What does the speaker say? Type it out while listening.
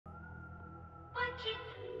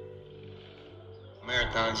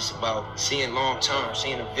Marathon is just about seeing long term,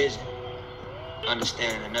 seeing a vision,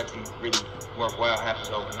 understanding that nothing really worthwhile happens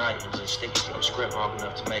overnight, and just sticking to your script long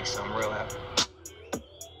enough to make something real happen.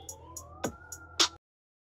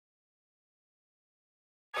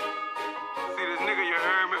 See this nigga, you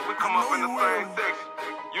heard me? We come up in the same section.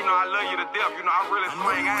 You know I love you to death. You know I really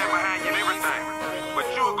swing ass behind you and everything. But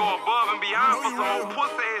you would go above and beyond for some old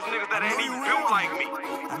pussy ass niggas that ain't even built like me.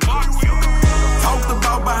 Fuck you. Talked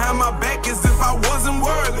about behind my back as if I wasn't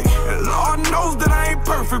worthy. And Lord knows that I ain't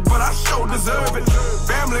perfect, but I sure deserve it.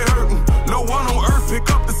 Family hurting, no one on earth pick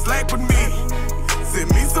up the slack with me. Send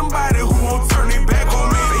me somebody who won't turn it back on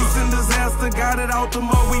me. Facing disaster, got it out the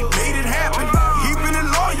mud, we made it happen. Keeping it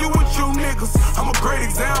loyal with you niggas, I'm a great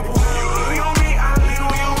example. You lean on me, I lean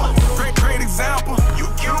on you. Great example. You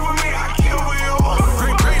kill with me, I kill with you.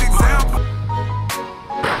 Great example.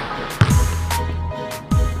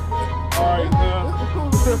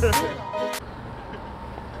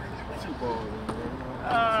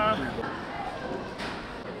 Alright,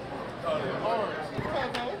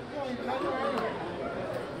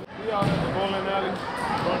 we out at the bowling alley,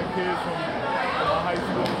 running kids from my high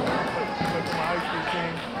school, went to my high school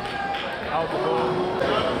team, out the bowl.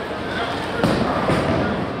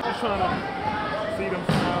 Just trying to see them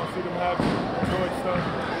smile, see them happy, enjoy stuff.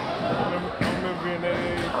 I remember being that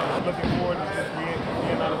age, looking forward to just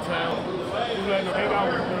being out of town. Just letting them hang out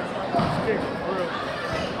with them, just kick it, for real.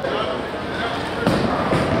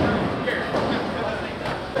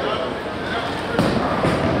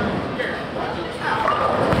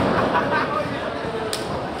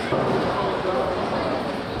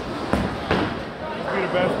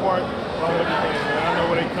 The best part about everything, man. I know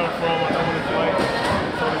where they come from, I know what it's like.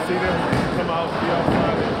 So to see them come out, be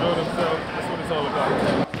outside, and enjoy themselves, that's what it's all about.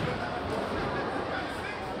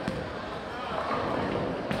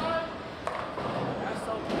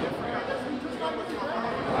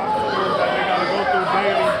 That they gotta go through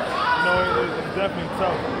daily, you know, it's definitely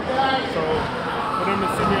tough. So for them to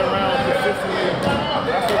see me around consistently,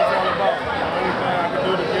 that's what it's all about. Anything I can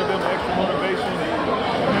do to give them extra motivation,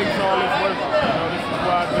 it makes all this worth it.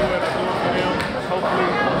 I do it for them. Hopefully,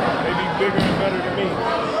 they be bigger and better than me.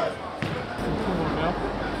 Come on now.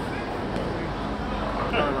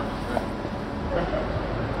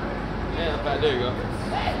 Yeah, that's bad. There you go.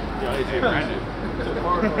 Yeah, hey, brand new.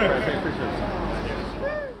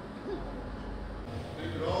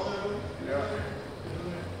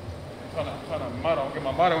 Trying to motto, get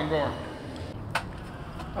my motto going.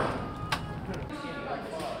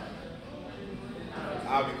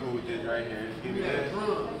 I'll be cool with this right here. Just give me that.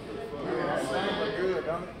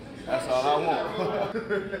 That's all I want.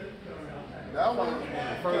 That one,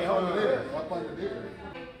 can't hold it there.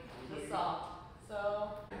 Soft.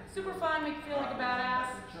 So, super fun, make you feel like a badass.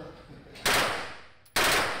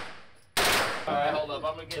 Alright, hold up.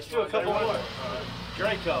 I'm gonna get you a couple more.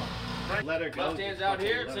 Draco. Let her go. Left hand's out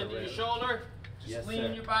here, it's into your shoulder. Just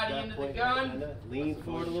lean your body into the gun. Lean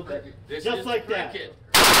forward a little bit. This just is like the that. cricket.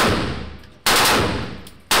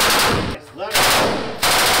 Let her.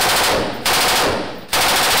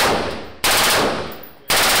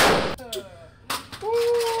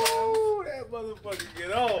 Ooh, that motherfucker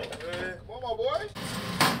get on, man. Come on, my boy.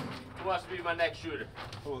 Who wants to be my next shooter?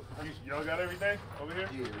 Y'all got everything over here?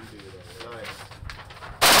 Yeah, we did that. Nice.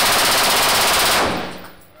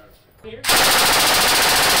 Here.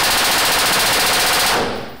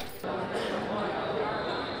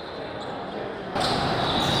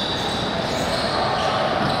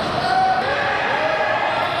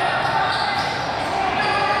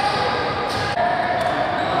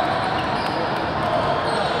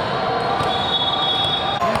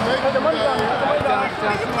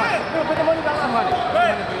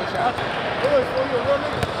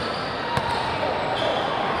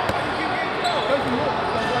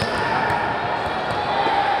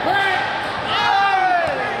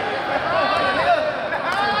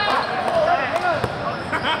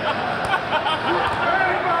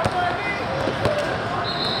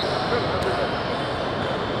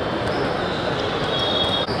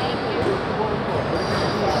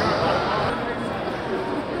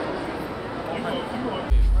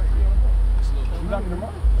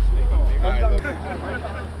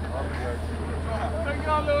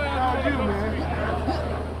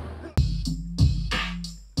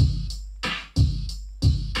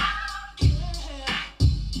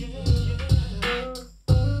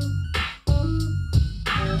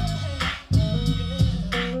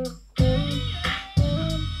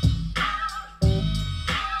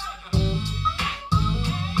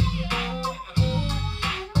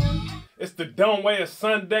 the dumb way of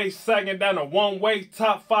Sunday, sagging down a one-way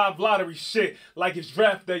top 5 lottery shit. Like it's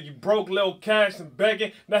draft day, you broke Lil Cash and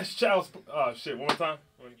begging. That's child's... Oh, shit, one more time.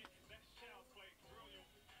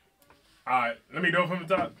 Alright, let me go from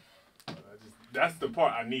the top. That's the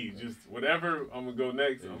part I need. Just whatever I'm going to go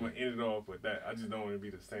next, I'm going to end it off with that. I just don't want to be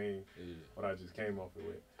the same what I just came off it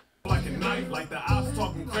with. Like a knife, like the ops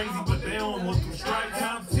talking crazy, but they almost do strike.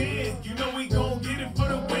 COMP10, you know we gon' get it for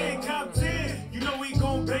the win. COMP10, you know we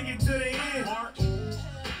gon' bring it to the end. March.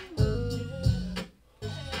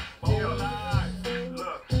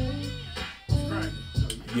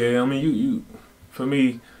 Yeah, I mean, you, for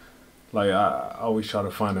me, like I always try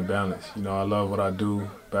to find a balance. You know, I love what I do.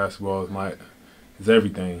 Basketball is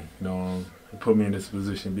everything. You know, it put me in this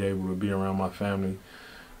position to be able to be around my family,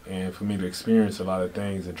 and for me to experience a lot of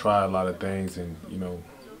things and try a lot of things, and you know,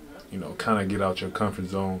 kind of get out your comfort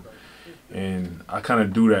zone. And I kind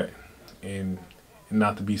of do that, and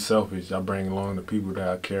not to be selfish, I bring along the people that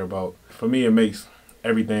I care about. For me, it makes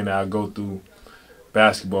everything that I go through,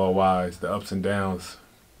 basketball-wise, the ups and downs,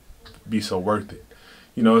 be so worth it.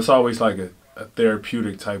 You know, it's always like a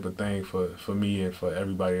therapeutic type of thing for me and for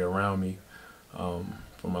everybody around me,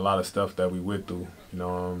 from a lot of stuff that we went through, you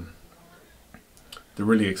know, to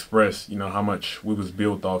really express, you know, how much we was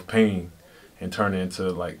built off pain and turn it into,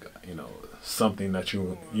 like, you know, something that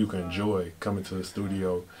you can enjoy, coming to the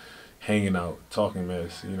studio, hanging out, talking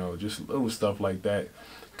mess, you know, just little stuff like that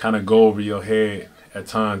kind of go over your head at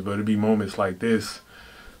times. But it'd be moments like this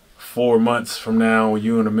 4 months from now when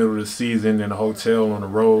you're in the middle of the season in a hotel on the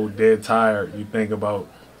road, dead tired. You think about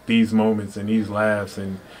these moments and these laughs,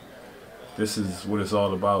 and this is what it's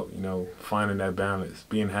all about, you know, finding that balance,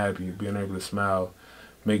 being happy, being able to smile,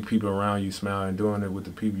 make people around you smile, and doing it with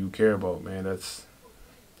the people you care about, man. That's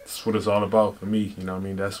what it's all about for me, you know what I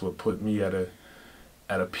mean? That's what put me at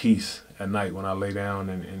a peace at night when I lay down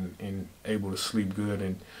and able to sleep good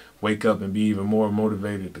and wake up and be even more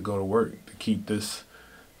motivated to go to work, to keep this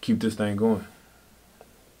thing going.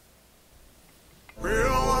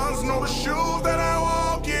 Real ones know the shoes that I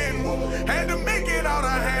walk in. Had to make it out,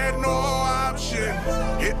 I had no option.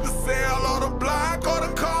 Hit the sale